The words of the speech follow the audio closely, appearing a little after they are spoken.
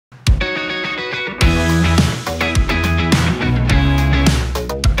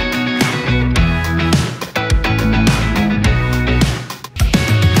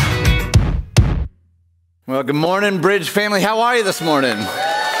Well, good morning, Bridge family. How are you this morning?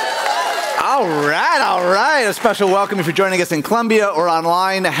 All right. A special welcome if you're joining us in Columbia or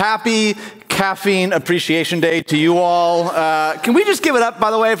online. Happy Caffeine Appreciation Day to you all. Can we just give it up, by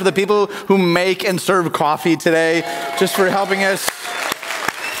the way, for the people who make and serve coffee today, just for helping us?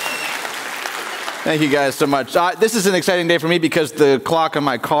 Thank you guys so much. This is an exciting day for me because the clock on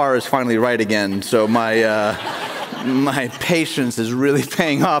my car is finally right again, so my patience is really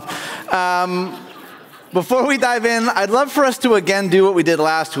paying off. Before we dive in, I'd love for us to again do what we did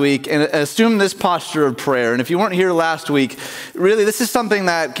last week and assume this posture of prayer. And if you weren't here last week, really this is something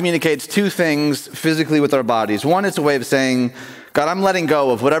that communicates two things physically with our bodies. One, it's a way of saying, God, I'm letting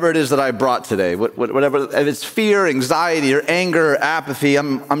go of whatever it is that I brought today. Whatever, if it's fear, anxiety, or anger, or apathy,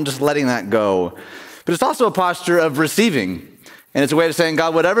 I'm just letting that go. But it's also a posture of receiving. And it's a way of saying,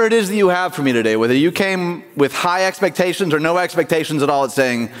 God, whatever it is that you have for me today, whether you came with high expectations or no expectations at all, it's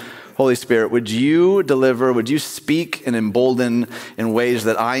saying, Holy Spirit, would you deliver, would you speak and embolden in ways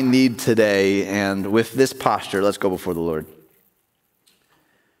that I need today? And with this posture, let's go before the Lord.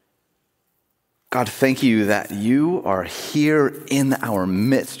 God, thank you that you are here in our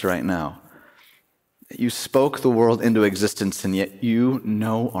midst right now. You spoke the world into existence, and yet you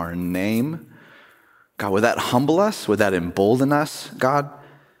know our name. God, would that humble us? Would that embolden us? God,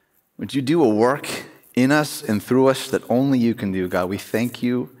 would you do a work in us and through us that only you can do? God, we thank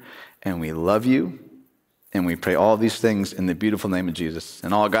you. And we love you, and we pray all these things in the beautiful name of Jesus.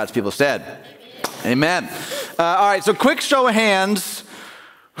 And all God's people said, Amen. All right, so quick show of hands.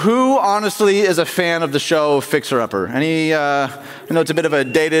 Who honestly is a fan of the show Fixer Upper? Any, I know it's a bit of a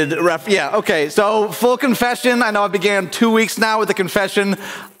dated ref. Yeah, okay, so full confession. I know I began 2 weeks now with the confession.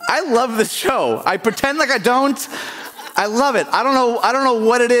 I love this show. I pretend like I don't. I love it. I don't know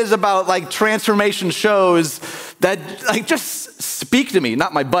what it is about like transformation shows that like just speak to me.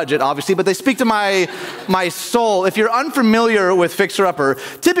 Not my budget, obviously, but they speak to my soul. If you're unfamiliar with Fixer Upper,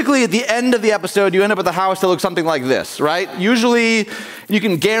 typically at the end of the episode, you end up with a house that looks something like this, right? Usually, you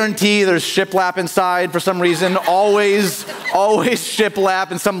can guarantee there's shiplap inside for some reason. Always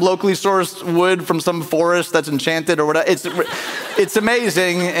shiplap and some locally sourced wood from some forest that's enchanted or whatever. It's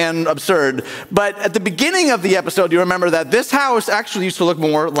amazing and absurd. But at the beginning of the episode, you remember that this house actually used to look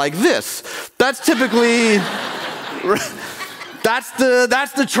more like this. That's typically... That's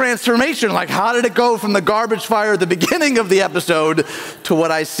the transformation. Like, how did it go from the garbage fire at the beginning of the episode to what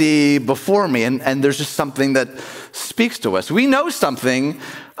I see before me? And there's just something that speaks to us. We know something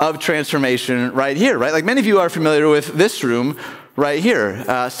of transformation right here, right? Like many of you are familiar with this room right here.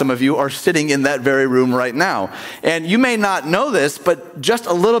 Some of you are sitting in that very room right now. And you may not know this, but just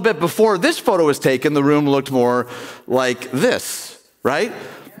a little bit before this photo was taken, the room looked more like this, right?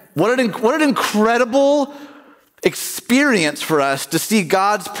 What an incredible experience for us to see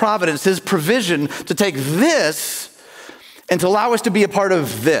God's providence, his provision to take this and to allow us to be a part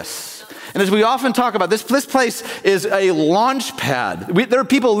of this. And as we often talk about, this place is a launch pad. There are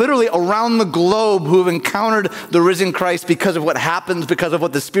people literally around the globe who have encountered the risen Christ because of what happens, because of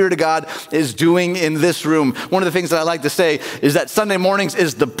what the Spirit of God is doing in this room. One of the things that I like to say is that Sunday mornings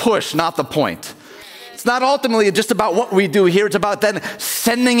is the push, not the point. It's not ultimately just about what we do here. It's about then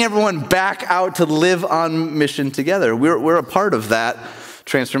sending everyone back out to live on mission together. We're a part of that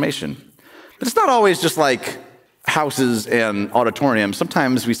transformation. But it's not always just like houses and auditoriums.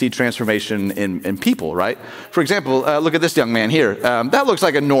 Sometimes we see transformation in people, right? For example, look at this young man here. That looks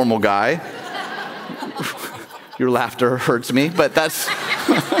like a normal guy. Your laughter hurts me, but that's...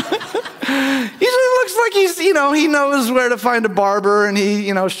 He looks like he knows where to find a barber and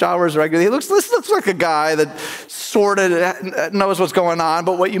he, showers regularly. This looks like a guy that sort of knows what's going on,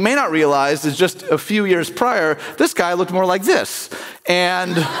 but what you may not realize is just a few years prior, this guy looked more like this.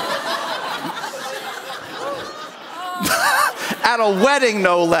 And at a wedding,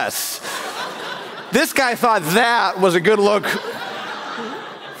 no less. This guy thought that was a good look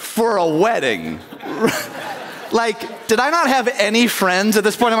for a wedding. Like, did I not have any friends at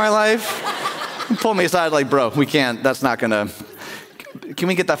this point in my life? Pull me aside like, bro, we can't, that's not gonna, can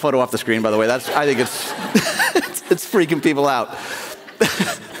we get that photo off the screen, by the way? I think it's, it's freaking people out.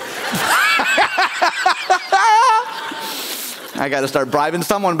 I gotta start bribing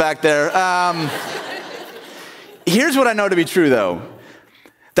someone back there. Here's what I know to be true, though.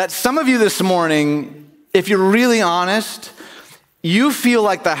 That some of you this morning, if you're really honest, you feel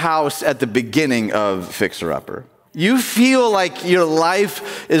like the house at the beginning of Fixer Upper. You feel like your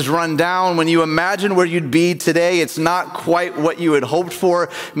life is run down. When you imagine where you'd be today, it's not quite what you had hoped for.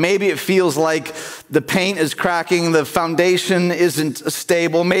 Maybe it feels like the paint is cracking, the foundation isn't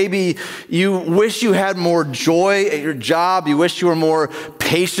stable. Maybe you wish you had more joy at your job. You wish you were more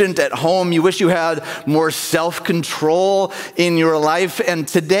patient at home. You wish you had more self-control in your life. And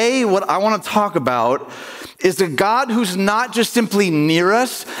today, what I want to talk about is a God who's not just simply near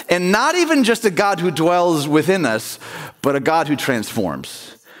us, and not even just a God who dwells within us, but a God who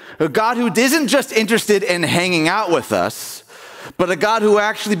transforms. A God who isn't just interested in hanging out with us, but a God who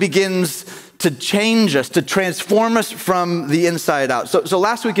actually begins to change us, to transform us from the inside out. So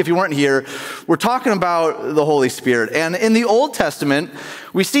last week, if you weren't here, we're talking about the Holy Spirit. And in the Old Testament,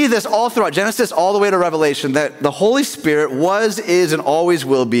 we see this all throughout Genesis all the way to Revelation, that the Holy Spirit was, is, and always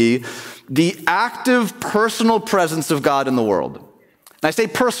will be the active, personal presence of God in the world. And I say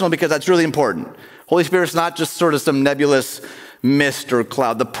personal because that's really important. Holy Spirit's not just sort of some nebulous mist or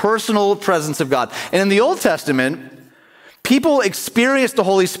cloud, the personal presence of God. And in the Old Testament, people experienced the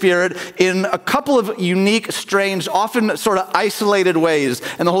Holy Spirit in a couple of unique, strange, often sort of isolated ways.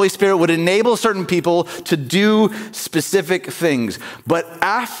 And the Holy Spirit would enable certain people to do specific things. But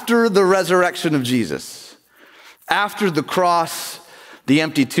after the resurrection of Jesus, after the cross, the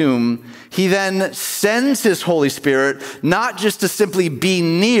empty tomb, he then sends his Holy Spirit not just to simply be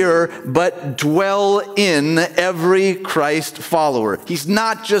near, but dwell in every Christ follower. He's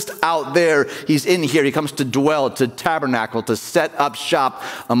not just out there, he's in here. He comes to dwell, to tabernacle, to set up shop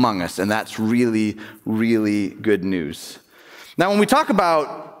among us. And that's really, really good news. Now, when we talk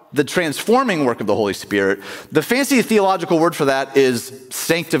about the transforming work of the Holy Spirit, the fancy theological word for that is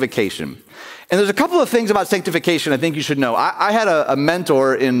sanctification. And there's a couple of things about sanctification I think you should know. I had a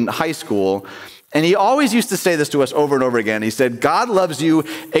mentor in high school, and he always used to say this to us over and over again. He said, God loves you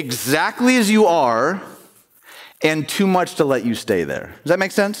exactly as you are, and too much to let you stay there. Does that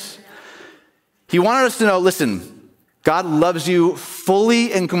make sense? He wanted us to know, listen, God loves you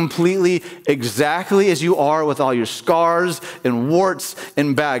fully and completely exactly as you are, with all your scars and warts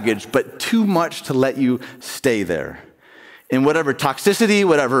and baggage, but too much to let you stay there. In whatever toxicity,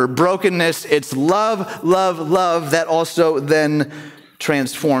 whatever brokenness, it's love, love, love that also then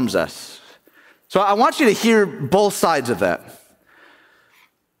transforms us. So I want you to hear both sides of that.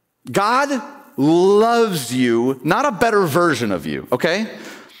 God loves you, not a better version of you, okay?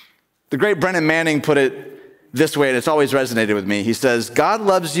 The great Brennan Manning put it this way, and it's always resonated with me. He says, God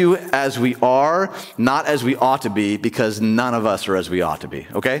loves you as we are, not as we ought to be, because none of us are as we ought to be,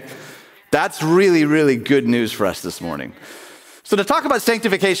 okay? That's really, really good news for us this morning. So to talk about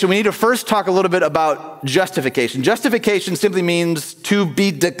sanctification, we need to first talk a little bit about justification. Justification simply means to be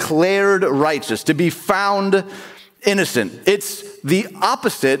declared righteous, to be found innocent. It's the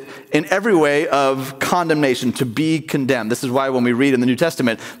opposite in every way of condemnation, to be condemned. This is why when we read in the New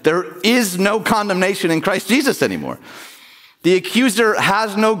Testament, there is no condemnation in Christ Jesus anymore. The accuser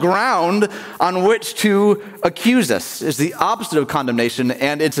has no ground on which to accuse us. It's the opposite of condemnation,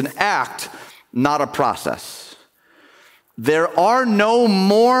 and it's an act, not a process. There are no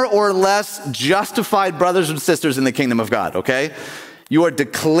more or less justified brothers and sisters in the kingdom of God, okay? You are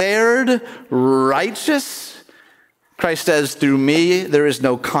declared righteous. Christ says, through me, there is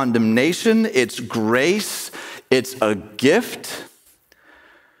no condemnation. It's grace. It's a gift.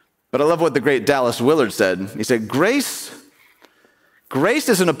 But I love what the great Dallas Willard said. He said, grace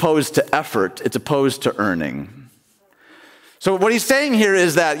isn't opposed to effort. It's opposed to earning. So what he's saying here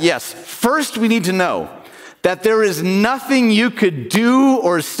is that, yes, first we need to know that there is nothing you could do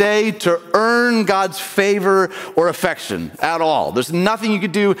or say to earn God's favor or affection at all. There's nothing you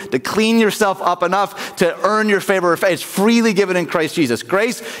could do to clean yourself up enough to earn your favor. It's freely given in Christ Jesus.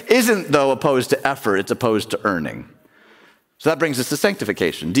 Grace isn't, though, opposed to effort. It's opposed to earning. So that brings us to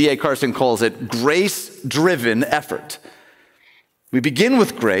sanctification. D.A. Carson calls it grace-driven effort. We begin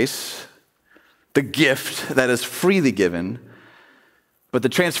with grace, the gift that is freely given, but the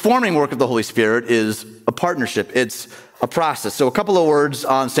transforming work of the Holy Spirit is a partnership. It's a process. So a couple of words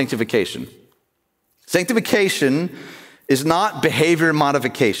on sanctification. Sanctification is not behavior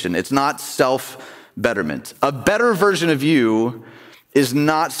modification. It's not self-betterment. A better version of you is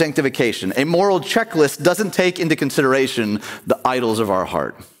not sanctification. A moral checklist doesn't take into consideration the idols of our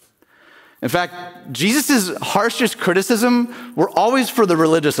heart. In fact, Jesus' harshest criticism were always for the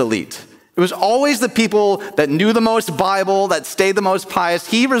religious elite. It was always the people that knew the most Bible, that stayed the most pious.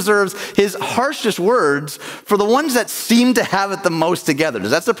 He reserves his harshest words for the ones that seem to have it the most together.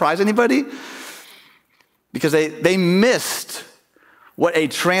 Does that surprise anybody? Because they missed what a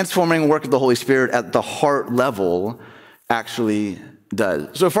transforming work of the Holy Spirit at the heart level actually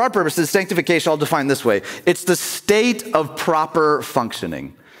does. So for our purposes, sanctification I'll define this way. It's the state of proper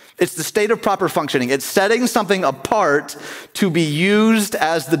functioning. It's the state of proper functioning. It's setting something apart to be used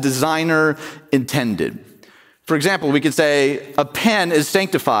as the designer intended. For example, we could say a pen is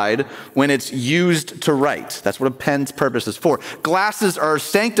sanctified when it's used to write. That's what a pen's purpose is for. Glasses are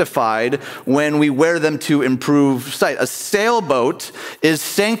sanctified when we wear them to improve sight. A sailboat is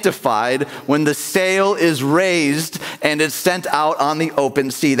sanctified when the sail is raised and it's sent out on the open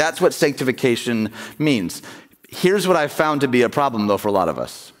sea. That's what sanctification means. Here's what I've found to be a problem, though, for a lot of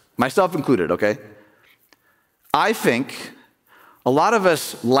us, myself included, okay? I think a lot of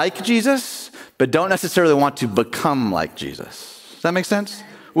us like Jesus, but don't necessarily want to become like Jesus. Does that make sense?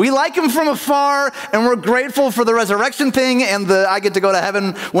 We like him from afar, and we're grateful for the resurrection thing and the I get to go to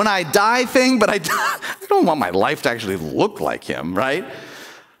heaven when I die thing, but I don't want my life to actually look like him, right?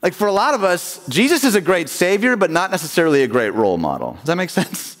 Like for a lot of us, Jesus is a great savior, but not necessarily a great role model. Does that make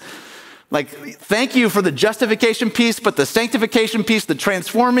sense? Like, thank you for the justification piece, but the sanctification piece, the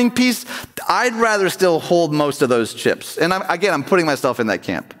transforming piece, I'd rather still hold most of those chips. And I'm putting myself in that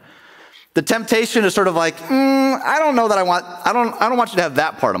camp. The temptation is sort of like, I don't know that I don't want you to have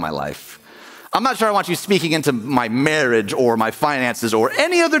that part of my life. I'm not sure I want you speaking into my marriage or my finances or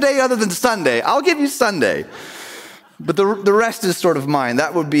any other day other than Sunday. I'll give you Sunday. But the rest is sort of mine.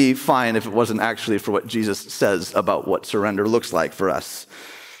 That would be fine if it wasn't actually for what Jesus says about what surrender looks like for us.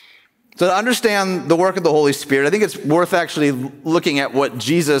 So to understand the work of the Holy Spirit, I think it's worth actually looking at what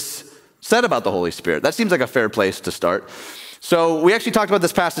Jesus said about the Holy Spirit. That seems like a fair place to start. So we actually talked about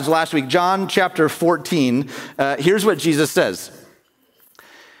this passage last week, John chapter 14. Here's what Jesus says.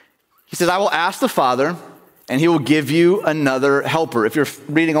 He says, I will ask the Father, and he will give you another helper. If you're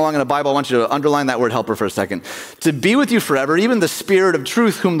reading along in the Bible, I want you to underline that word helper for a second. To be with you forever, even the Spirit of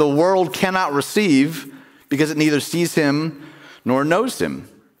truth, whom the world cannot receive, because it neither sees him nor knows him.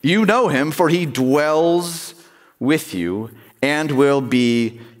 You know him, for he dwells with you and will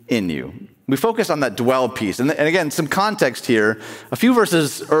be in you. We focus on that dwell piece. And again, some context here. A few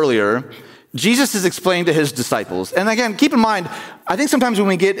verses earlier, Jesus is explaining to his disciples. And again, keep in mind, I think sometimes when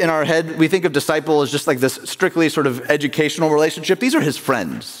we get in our head, we think of disciple as just like this strictly sort of educational relationship. These are his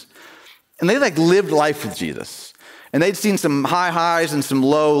friends. And they lived life with Jesus. And they'd seen some high highs and some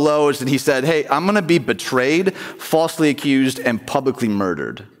low lows. And he said, hey, I'm going to be betrayed, falsely accused, and publicly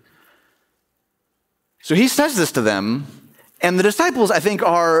murdered. So he says this to them. And the disciples, I think,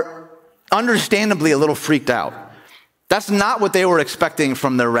 are understandably a little freaked out. That's not what they were expecting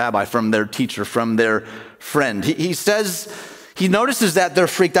from their rabbi, from their teacher, from their friend. He says, he notices that they're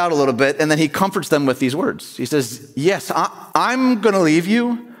freaked out a little bit, and then he comforts them with these words. He says, yes, I'm going to leave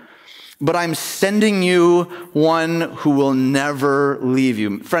you, but I'm sending you one who will never leave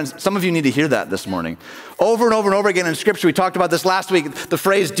you. Friends, some of you need to hear that this morning. Over and over and over again in Scripture, we talked about this last week, the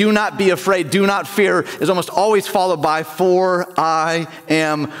phrase, do not be afraid, do not fear, is almost always followed by, for I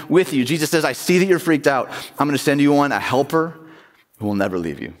am with you. Jesus says, I see that you're freaked out. I'm going to send you one, a helper who will never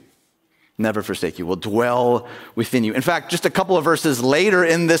leave you, never forsake you, will dwell within you. In fact, just a couple of verses later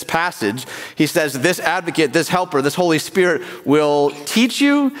in this passage, he says, this advocate, this helper, this Holy Spirit will teach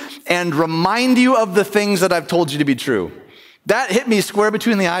you and remind you of the things that I've told you to be true. That hit me square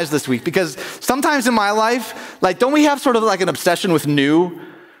between the eyes this week, because sometimes in my life, don't we have sort of an obsession with new?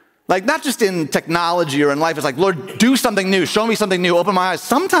 Not just in technology or in life, it's like, Lord, do something new, show me something new, open my eyes.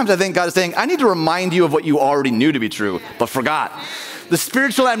 Sometimes I think God is saying, I need to remind you of what you already knew to be true, but forgot. The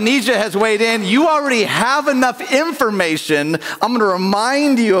spiritual amnesia has weighed in. You already have enough information. I'm going to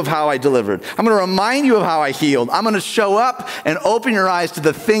remind you of how I delivered. I'm going to remind you of how I healed. I'm going to show up and open your eyes to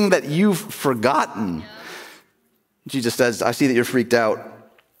the thing that you've forgotten. Jesus says, I see that you're freaked out,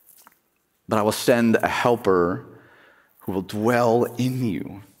 but I will send a helper who will dwell in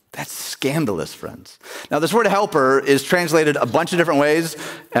you. That's scandalous, friends. Now, this word helper is translated a bunch of different ways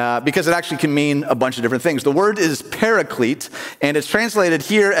because it actually can mean a bunch of different things. The word is paraclete, and it's translated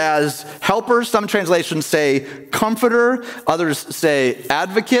here as helper. Some translations say comforter. Others say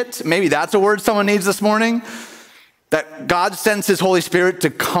advocate. Maybe that's a word someone needs this morning. That God sends his Holy Spirit to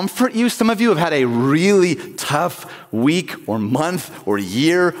comfort you. Some of you have had a really tough week or month or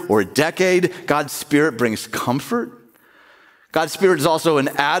year or decade. God's Spirit brings comfort. God's Spirit is also an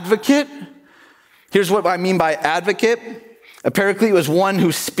advocate. Here's what I mean by advocate. A paraclete was one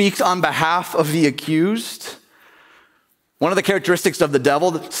who speaks on behalf of the accused. One of the characteristics of the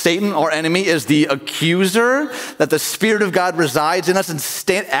devil, Satan, our enemy, is the accuser, that the Spirit of God resides in us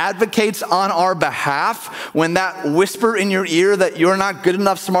and advocates on our behalf. When that whisper in your ear that you're not good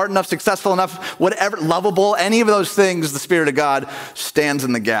enough, smart enough, successful enough, whatever, lovable, any of those things, the Spirit of God stands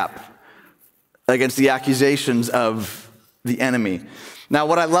in the gap against the accusations of the enemy. Now,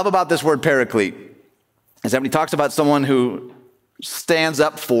 what I love about this word paraclete is that when he talks about someone who stands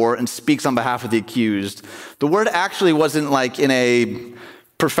up for and speaks on behalf of the accused, the word actually wasn't like in a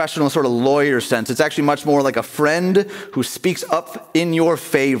professional sort of lawyer sense. It's actually much more like a friend who speaks up in your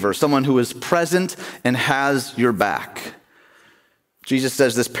favor, someone who is present and has your back. Jesus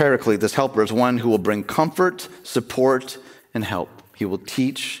says this paraclete, this helper, is one who will bring comfort, support, and help. He will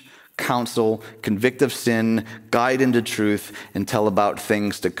teach, counsel, convict of sin, guide into truth, and tell about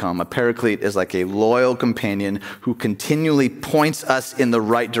things to come. A paraclete is like a loyal companion who continually points us in the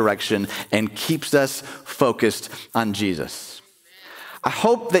right direction and keeps us focused on Jesus. I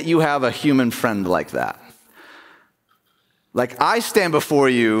hope that you have a human friend like that. Like, I stand before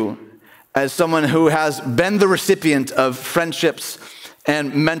you as someone who has been the recipient of friendships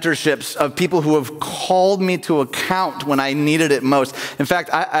and mentorships of people who have called me to account when I needed it most. In fact,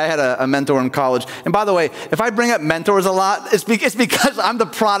 I had a mentor in college. And by the way, if I bring up mentors a lot, it's because I'm the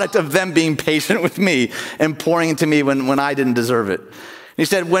product of them being patient with me and pouring into me when I didn't deserve it. He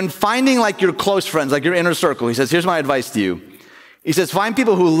said, when finding like your close friends, like your inner circle, he says, here's my advice to you. He says, find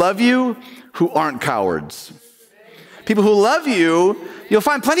people who love you who aren't cowards. People who love you, you'll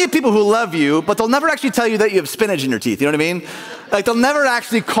find plenty of people who love you, but they'll never actually tell you that you have spinach in your teeth. You know what I mean? Like, they'll never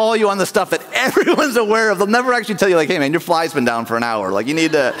actually call you on the stuff that everyone's aware of. They'll never actually tell you, like, hey, man, your fly's been down for an hour. Like, you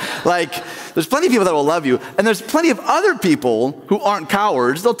need to, like, there's plenty of people that will love you. And there's plenty of other people who aren't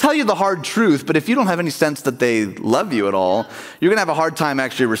cowards. They'll tell you the hard truth, but if you don't have any sense that they love you at all, you're going to have a hard time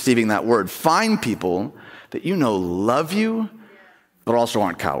actually receiving that word. Find people that you know love you, but also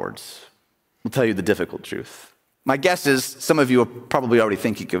aren't cowards. They'll tell you the difficult truth. My guess is some of you are probably already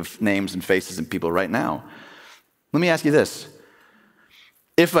thinking of names and faces and people right now. Let me ask you this.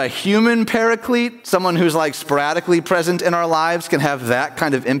 If a human paraclete, someone who's like sporadically present in our lives, can have that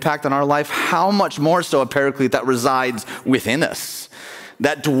kind of impact on our life, how much more so a paraclete that resides within us,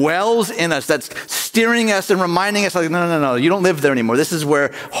 that dwells in us, that's steering us and reminding us, like, no, you don't live there anymore. This is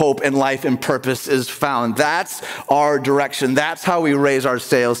where hope and life and purpose is found. That's our direction. That's how we raise our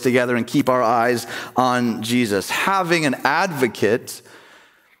sails together and keep our eyes on Jesus. Having an advocate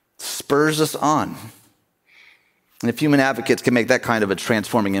spurs us on. And if human advocates can make that kind of a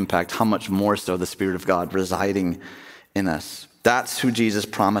transforming impact, how much more so the Spirit of God residing in us. That's who Jesus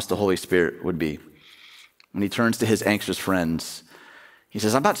promised the Holy Spirit would be. When he turns to his anxious friends, he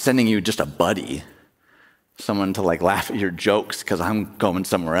says, I'm not sending you just a buddy, someone to like laugh at your jokes because I'm going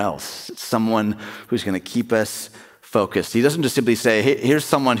somewhere else. It's someone who's going to keep us focused. He doesn't just simply say, hey, here's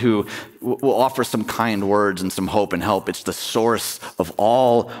someone who will offer some kind words and some hope and help. It's the source of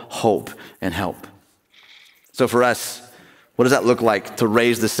all hope and help. So for us, what does that look like to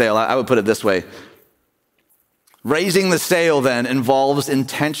raise the sail? I would put it this way. Raising the sail then involves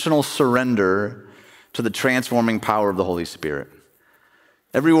intentional surrender to the transforming power of the Holy Spirit.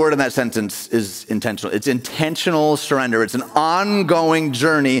 Every word in that sentence is intentional. It's intentional surrender. It's an ongoing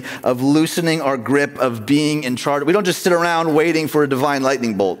journey of loosening our grip, of being in charge. We don't just sit around waiting for a divine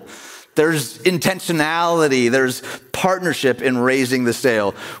lightning bolt. There's intentionality, there's partnership in raising the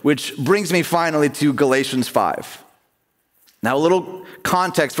sail, which brings me finally to Galatians 5. Now, a little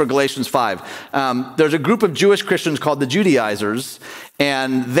context for Galatians 5. There's a group of Jewish Christians called the Judaizers,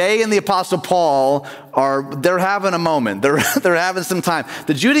 and they and the Apostle Paul they're having a moment. They're having some time.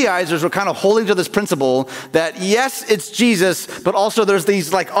 The Judaizers were kind of holding to this principle that, yes, it's Jesus, but also there's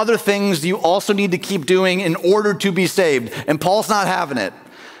these like other things you also need to keep doing in order to be saved. And Paul's not having it.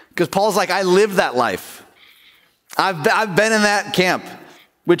 Because Paul's like, I lived that life. I've been in that camp,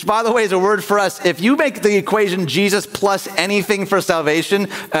 which, by the way, is a word for us. If you make the equation Jesus plus anything for salvation,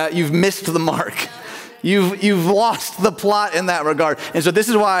 you've missed the mark. You've lost the plot in that regard. And so this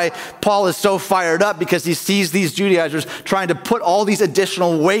is why Paul is so fired up, because he sees these Judaizers trying to put all these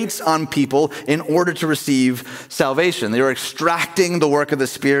additional weights on people in order to receive salvation. They are extracting the work of the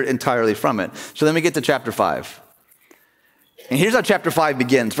Spirit entirely from it. So then we get to chapter 5. And here's how chapter 5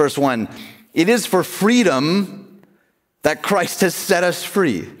 begins. Verse 1, it is for freedom that Christ has set us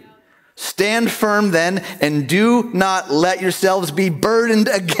free. Stand firm then, and do not let yourselves be burdened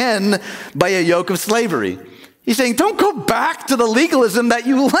again by a yoke of slavery. He's saying, don't go back to the legalism that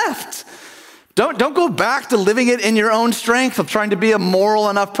you left. Don't go back to living it in your own strength of trying to be a moral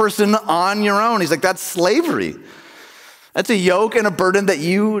enough person on your own. He's like, that's slavery. That's a yoke and a burden that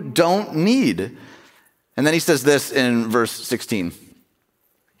you don't need. And then he says this in verse 16. He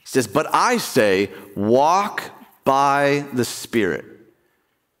says, but I say, walk by the Spirit,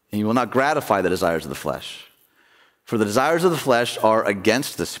 and you will not gratify the desires of the flesh. For the desires of the flesh are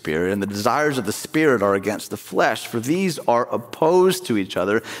against the Spirit, and the desires of the Spirit are against the flesh. For these are opposed to each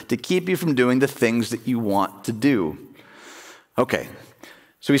other to keep you from doing the things that you want to do. Okay,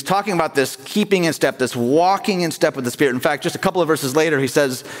 so he's talking about this keeping in step, this walking in step with the Spirit. In fact, just a couple of verses later, he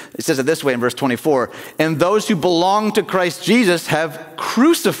says it this way in verse 24, and those who belong to Christ Jesus have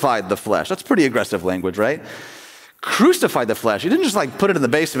crucified the flesh. That's pretty aggressive language, right? Crucified the flesh. He didn't just like put it in the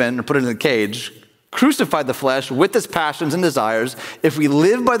basement or put it in the cage. Crucified the flesh with its passions and desires. If we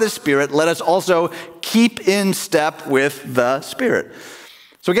live by the Spirit, let us also keep in step with the Spirit.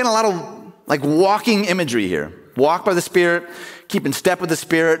 So again, a lot of like walking imagery here. Walk by the Spirit, keep in step with the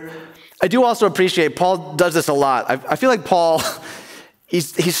Spirit. I do also appreciate Paul does this a lot. I feel like Paul,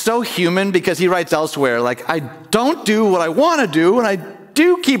 he's so human because he writes elsewhere, like, I don't do what I want to do, and I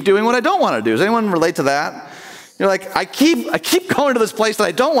do keep doing what I don't want to do. Does anyone relate to that? You're like, I keep going to this place that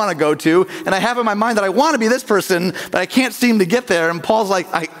I don't want to go to, and I have in my mind that I want to be this person, but I can't seem to get there. And Paul's like,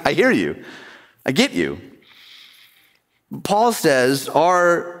 I hear you. I get you. Paul says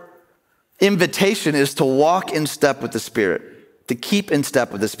our invitation is to walk in step with the Spirit, to keep in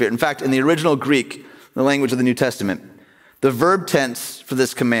step with the Spirit. In fact, in the original Greek, the language of the New Testament, the verb tense for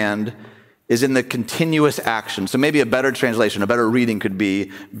this command is in the continuous action. So maybe a better translation, a better reading could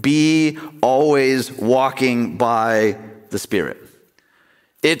be always walking by the Spirit.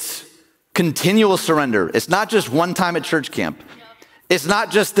 It's continual surrender. It's not just one time at church camp. It's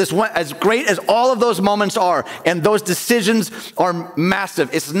not just this one, as great as all of those moments are, and those decisions are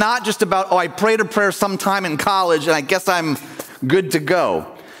massive. It's not just about, I prayed a prayer sometime in college and I guess I'm good to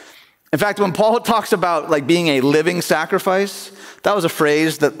go. In fact, when Paul talks about like being a living sacrifice, that was a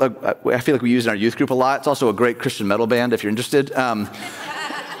phrase that I feel like we use in our youth group a lot. It's also a great Christian metal band if you're interested.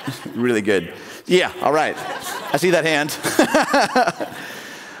 Really good. Yeah, all right. I see that hand.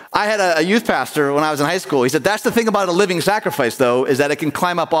 I had a youth pastor when I was in high school. He said, that's the thing about a living sacrifice, though, is that it can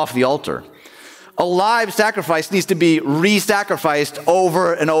climb up off the altar. A live sacrifice needs to be re-sacrificed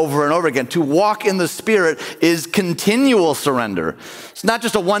over and over and over again. To walk in the Spirit is continual surrender. It's not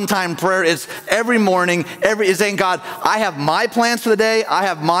just a one-time prayer. It's every morning, it's saying, God, I have my plans for the day. I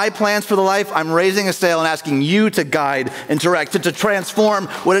have my plans for the life. I'm raising a sail and asking you to guide and direct, to transform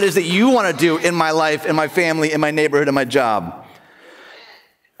what it is that you want to do in my life, in my family, in my neighborhood, in my job.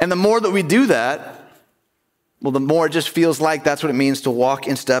 And the more that we do that, well, the more it just feels like that's what it means to walk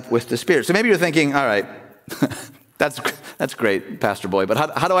in step with the Spirit. So maybe you're thinking, all right, that's great, Pastor Boy, but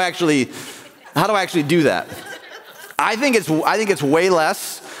how do I actually do that? I think it's way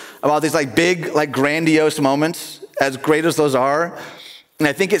less about these like big, like grandiose moments, as great as those are. And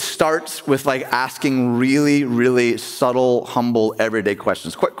I think it starts with like asking really, really subtle, humble, everyday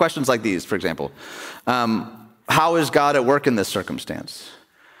questions. Questions like these, for example. How is God at work in this circumstance?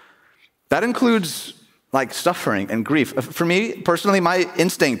 That includes like suffering and grief. For me, personally, my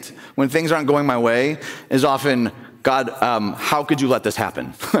instinct when things aren't going my way is often, God, how could you let this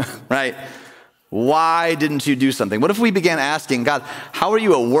happen, right? Why didn't you do something? What if we began asking, God, how are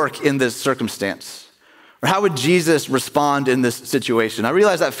you at work in this circumstance? Or how would Jesus respond in this situation? I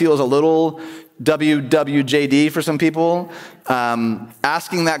realize that feels a little WWJD for some people.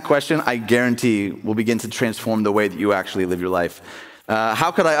 Asking that question, I guarantee, will begin to transform the way that you actually live your life.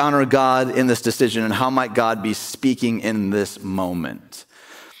 How could I honor God in this decision, and how might God be speaking in this moment?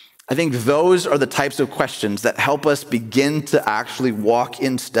 I think those are the types of questions that help us begin to actually walk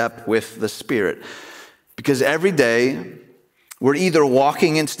in step with the Spirit. Because every day, we're either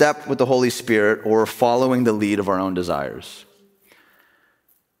walking in step with the Holy Spirit or following the lead of our own desires.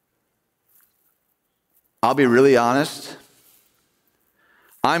 I'll be really honest.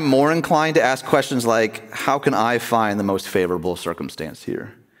 I'm more inclined to ask questions like, how can I find the most favorable circumstance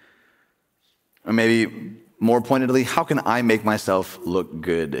here? Or maybe more pointedly, how can I make myself look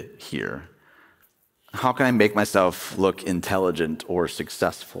good here? How can I make myself look intelligent or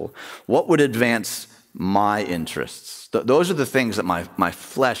successful? What would advance my interests? Those are the things that my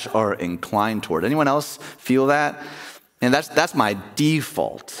flesh are inclined toward. Anyone else feel that? And that's my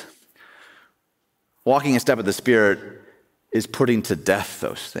default. Walking in step with the Spirit is putting to death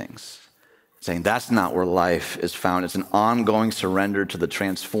those things, saying that's not where life is found. It's an ongoing surrender to the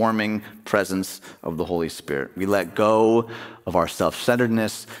transforming presence of the Holy Spirit. We let go of our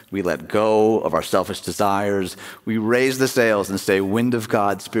self-centeredness. We let go of our selfish desires. We raise the sails and say, wind of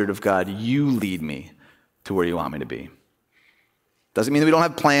God, Spirit of God, you lead me to where you want me to be. Doesn't mean that we don't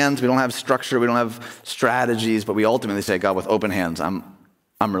have plans, we don't have structure, we don't have strategies, but we ultimately say, God, with open hands, I'm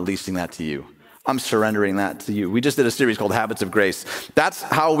releasing that to you. I'm surrendering that to you. We just did a series called Habits of Grace. That's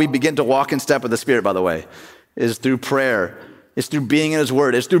how we begin to walk in step with the Spirit, by the way, is through prayer. It's through being in His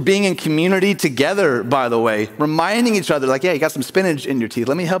Word. It's through being in community together, by the way, reminding each other, like, yeah, you got some spinach in your teeth.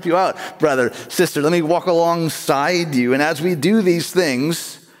 Let me help you out, brother, sister. Let me walk alongside you. And as we do these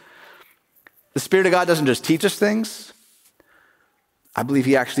things, the Spirit of God doesn't just teach us things, I believe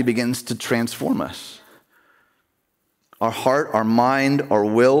he actually begins to transform us. Our heart, our mind, our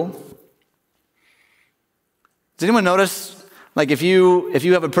will. Does anyone notice, like if you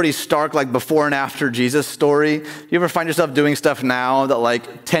have a pretty stark like before and after Jesus story, you ever find yourself doing stuff now that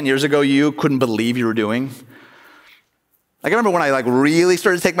like 10 years ago you couldn't believe you were doing? Like I remember when I like really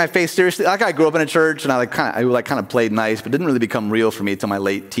started to take my faith seriously. Like I grew up in a church and I kind of played nice, but didn't really become real for me until my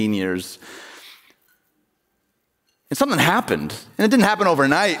late teen years. And something happened, and it didn't happen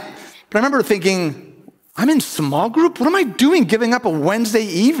overnight. But I remember thinking, I'm in small group? What am I doing giving up a Wednesday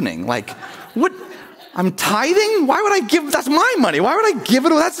evening? Like, what? I'm tithing? Why would I give? That's my money. Why would I give it?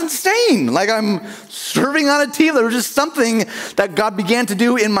 That's insane. Like I'm serving on a team. There was just something that God began to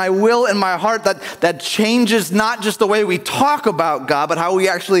do in my will and my heart that changes not just the way we talk about God, but how we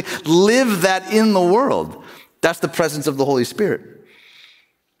actually live that in the world. That's the presence of the Holy Spirit.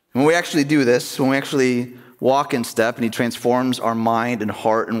 When we actually do this, when we actually walk in step and he transforms our mind and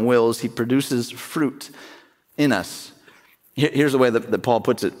heart and wills, he produces fruit in us. Here's the way that Paul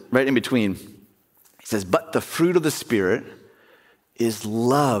puts it, right in between. He says, but the fruit of the Spirit is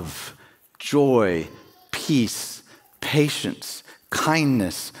love, joy, peace, patience,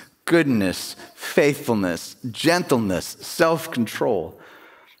 kindness, goodness, faithfulness, gentleness, self-control.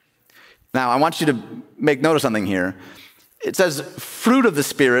 Now, I want you to make note of something here. It says fruit of the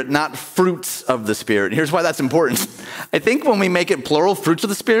Spirit, not fruits of the Spirit. Here's why that's important. I think when we make it plural, fruits of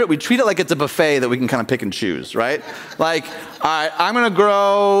the Spirit, we treat it like it's a buffet that we can kind of pick and choose, right? Like, all right, I'm going to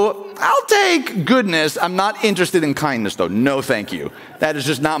grow, I'll take goodness. I'm not interested in kindness, though. No, thank you. That is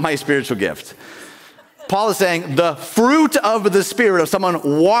just not my spiritual gift. Paul is saying the fruit of the Spirit, of someone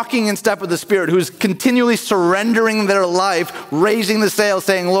walking in step with the Spirit, who's continually surrendering their life, raising the sail,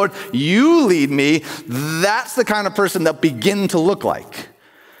 saying, Lord, you lead me. That's the kind of person that begin to look like.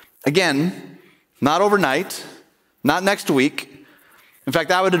 Again, not overnight, not next week. In fact,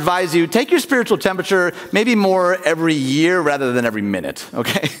 I would advise you, take your spiritual temperature maybe more every year rather than every minute,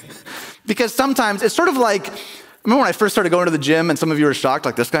 okay? Because sometimes it's sort of like, I remember when I first started going to the gym, and some of you were shocked,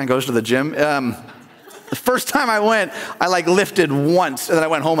 like this guy goes to the gym. The first time I went, I like lifted once, and then I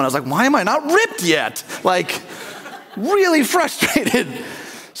went home and I was like, why am I not ripped yet? Like, really frustrated.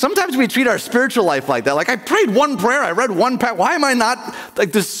 Sometimes we treat our spiritual life like that. Like, I prayed one prayer, I read one passage. Why am I not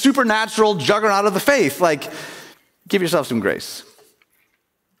like this supernatural juggernaut of the faith? Like, give yourself some grace.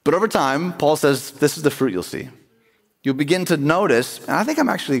 But over time, Paul says, this is the fruit you'll see. You'll begin to notice, and I think I'm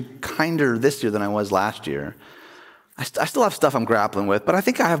actually kinder this year than I was last year. I still have stuff I'm grappling with, but I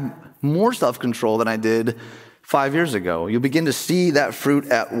think I have more self-control than I did 5 years ago. You'll begin to see that fruit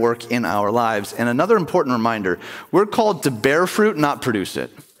at work in our lives. And another important reminder, we're called to bear fruit, not produce it.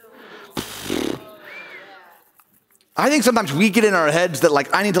 I think sometimes we get in our heads that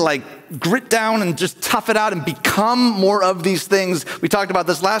like, I need to like grit down and just tough it out and become more of these things. We talked about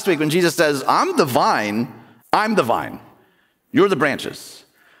this last week when Jesus says, I'm the vine, you're the branches.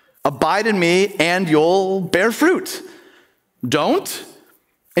 Abide in me and you'll bear fruit. Don't,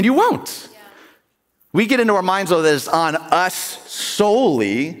 and you won't. Yeah. We get into our minds, though, that it's on us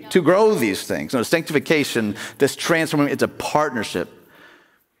solely to grow these things. No, sanctification, this transformation, it's a partnership.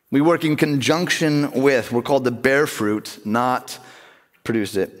 We work in conjunction with, we're called to bear fruit, not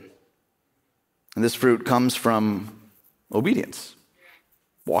produce it. And this fruit comes from obedience,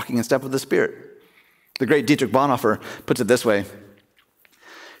 walking in step with the Spirit. The great Dietrich Bonhoeffer puts it this way. It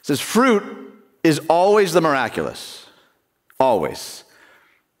says, fruit is always the miraculous, always.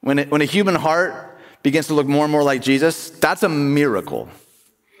 When a human heart begins to look more and more like Jesus, that's a miracle.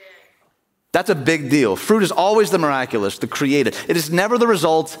 That's a big deal. Fruit is always the miraculous, the created. It is never the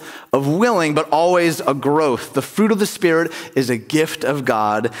result of willing, but always a growth. The fruit of the Spirit is a gift of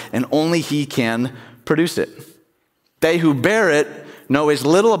God, and only He can produce it. They who bear it know as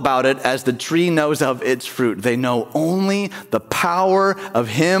little about it as the tree knows of its fruit. They know only the power of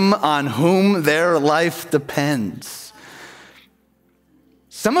Him on whom their life depends.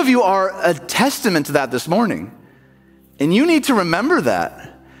 Some of you are a testament to that this morning, and you need to remember that.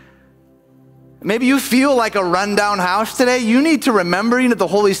 Maybe you feel like a rundown house today. You need to remember, you need the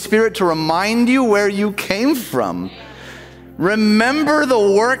Holy Spirit to remind you where you came from. Remember the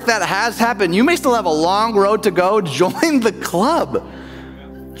work that has happened. You may still have a long road to go. Join the club.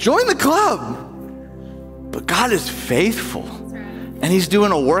 Join the club. But God is faithful. And He's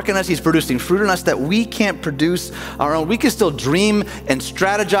doing a work in us. He's producing fruit in us that we can't produce our own. We can still dream and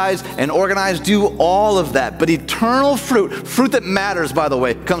strategize and organize, do all of that. But eternal fruit that matters, by the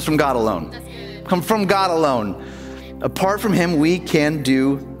way, comes from God alone. Comes from God alone. Apart from Him, we can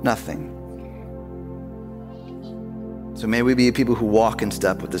do nothing. So may we be people who walk in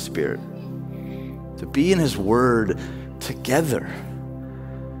step with the Spirit. To be in His Word together.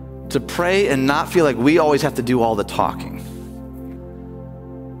 to pray and not feel like we always have to do all the talking.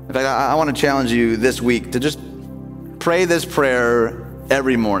 In fact, I want to challenge you this week to just pray this prayer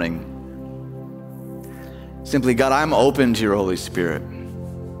every morning. Simply, God, I'm open to your Holy Spirit.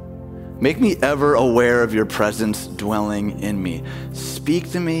 Make me ever aware of your presence dwelling in me. Speak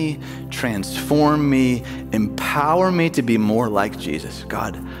to me, transform me, empower me to be more like Jesus.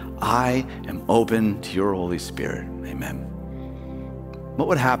 God, I am open to your Holy Spirit. Amen. What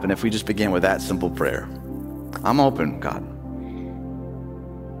would happen if we just began with that simple prayer? I'm open, God.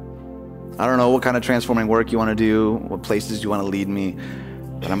 I don't know what kind of transforming work you want to do, what places you want to lead me,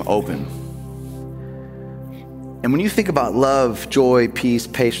 but I'm open. And when you think about love, joy, peace,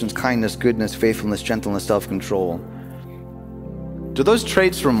 patience, kindness, goodness, faithfulness, gentleness, self-control, do those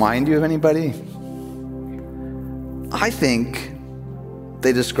traits remind you of anybody? I think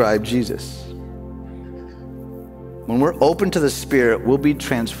they describe Jesus. When we're open to the Spirit, we'll be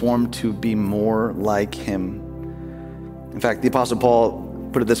transformed to be more like him. In fact, the Apostle Paul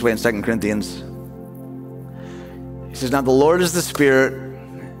put it this way in 2 Corinthians. He says, now the Lord is the Spirit,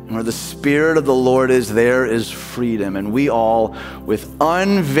 and where the Spirit of the Lord is, there is freedom. And we all, with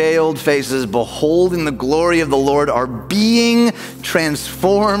unveiled faces, beholding the glory of the Lord, are being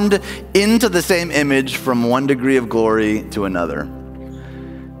transformed into the same image from one degree of glory to another.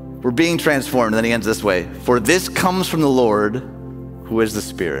 We're being transformed. And then he ends this way. For this comes from the Lord, who is the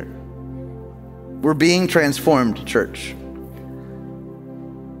Spirit. We're being transformed, church.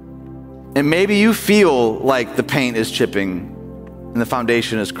 And maybe you feel like the paint is chipping and the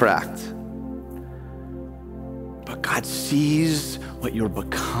foundation is cracked. But God sees what you're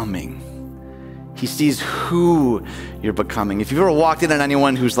becoming. He sees who you're becoming. If you've ever walked in on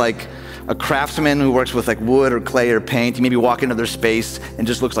anyone who's like a craftsman who works with like wood or clay or paint, you maybe walk into their space and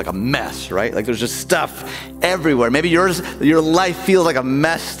just looks like a mess, right? Like there's just stuff everywhere. Maybe your life feels like a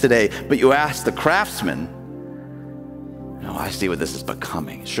mess today, but you ask the craftsman, no, I see what this is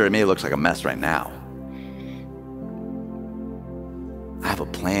becoming. Sure, maybe it looks like a mess right now. I have a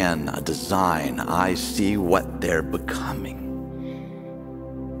plan, a design. I see what they're becoming.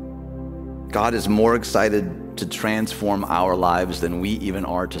 God is more excited to transform our lives than we even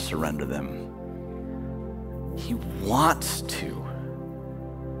are to surrender them. He wants to.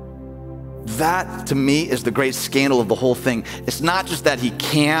 That, to me, is the great scandal of the whole thing. It's not just that he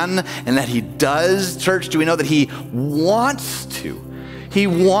can and that he does. Church, do we know that he wants to? He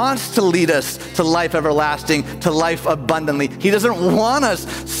wants to lead us to life everlasting, to life abundantly. He doesn't want us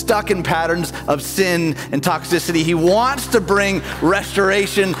stuck in patterns of sin and toxicity. He wants to bring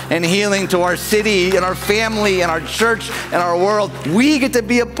restoration and healing to our city and our family and our church and our world. We get to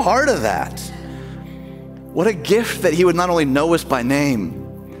be a part of that. What a gift that he would not only know us by name,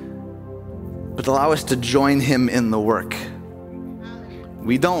 but allow us to join him in the work.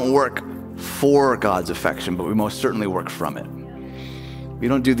 We don't work for God's affection, but we most certainly work from it. We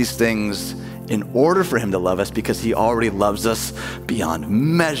don't do these things in order for him to love us because he already loves us beyond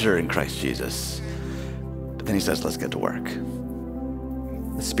measure in Christ Jesus. But then he says, let's get to work.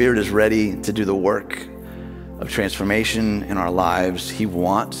 The Spirit is ready to do the work of transformation in our lives. He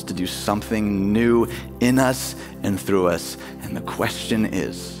wants to do something new in us and through us. And the question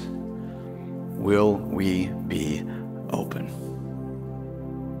is, will we be open?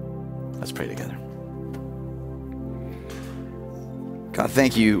 Let's pray together. God,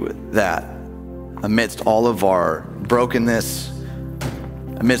 thank you that amidst all of our brokenness,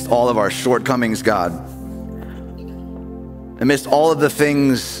 amidst all of our shortcomings, God, amidst all of the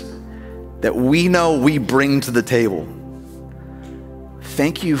things that we know we bring to the table,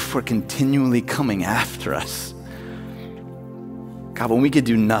 thank you for continually coming after us. God, when we could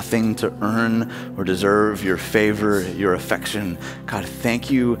do nothing to earn or deserve your favor, your affection, God,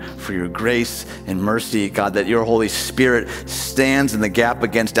 thank you for your grace and mercy, God, that your Holy Spirit stands in the gap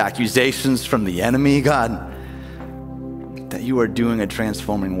against accusations from the enemy, God, that you are doing a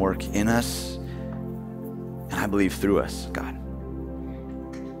transforming work in us, and I believe through us, God.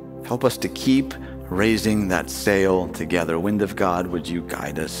 Help us to keep raising that sail together. Wind of God, would you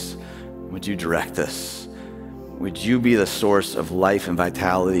guide us? Would you direct us? Would you be the source of life and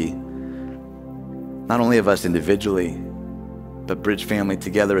vitality, not only of us individually, but Bridge family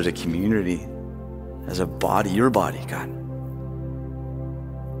together as a community, as a body, your body, God.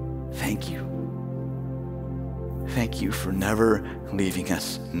 Thank you. Thank you for never leaving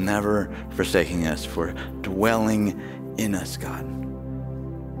us, never forsaking us, for dwelling in us, God.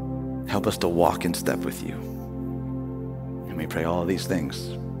 Help us to walk in step with you. And we pray all of these things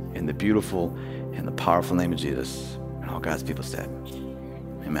in the beautiful in the powerful name of Jesus, and all God's people said,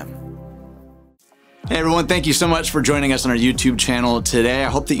 amen. Hey everyone, thank you so much for joining us on our YouTube channel today. I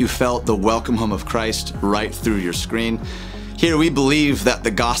hope that you felt the welcome home of Christ right through your screen. Here we believe that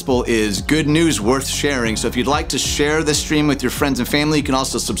the gospel is good news worth sharing. So if you'd like to share this stream with your friends and family, you can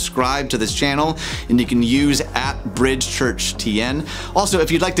also subscribe to this channel and you can use @BridgeChurchTN. Also,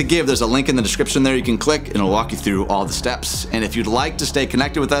 if you'd like to give, there's a link in the description there you can click and it'll walk you through all the steps. And if you'd like to stay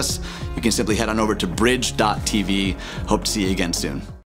connected with us, you can simply head on over to bridge.tv. Hope to see you again soon.